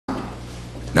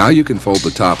Now you can fold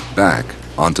the top back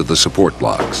onto the support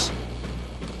blocks.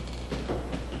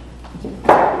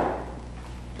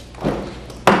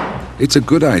 It's a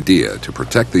good idea to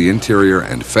protect the interior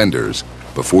and fenders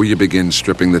before you begin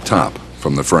stripping the top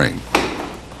from the frame.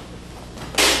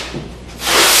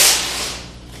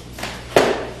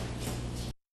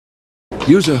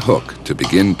 Use a hook to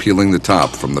begin peeling the top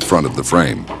from the front of the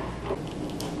frame.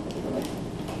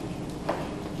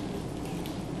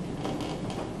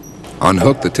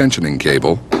 Unhook the tensioning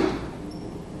cable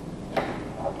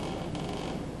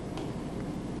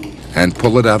and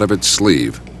pull it out of its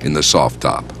sleeve in the soft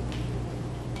top.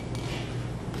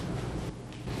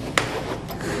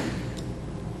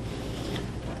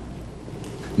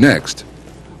 Next,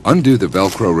 undo the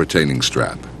Velcro retaining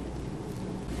strap.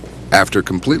 After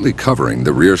completely covering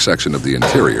the rear section of the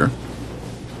interior,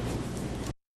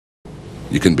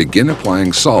 you can begin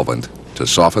applying solvent to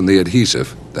soften the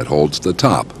adhesive that holds the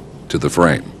top to the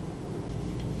frame.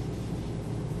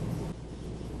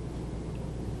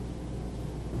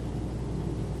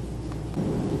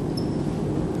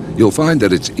 You'll find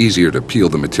that it's easier to peel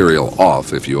the material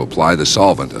off if you apply the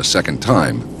solvent a second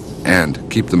time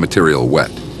and keep the material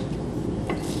wet.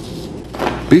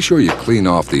 Be sure you clean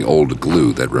off the old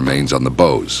glue that remains on the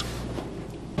bows.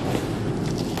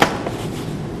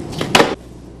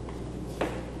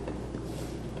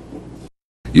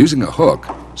 Using a hook,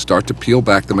 start to peel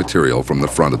back the material from the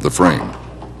front of the frame.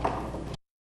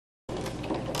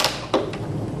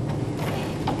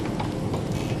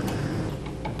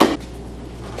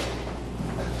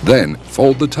 Then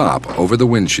fold the top over the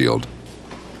windshield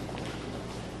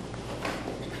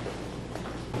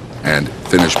and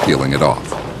finish peeling it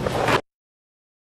off.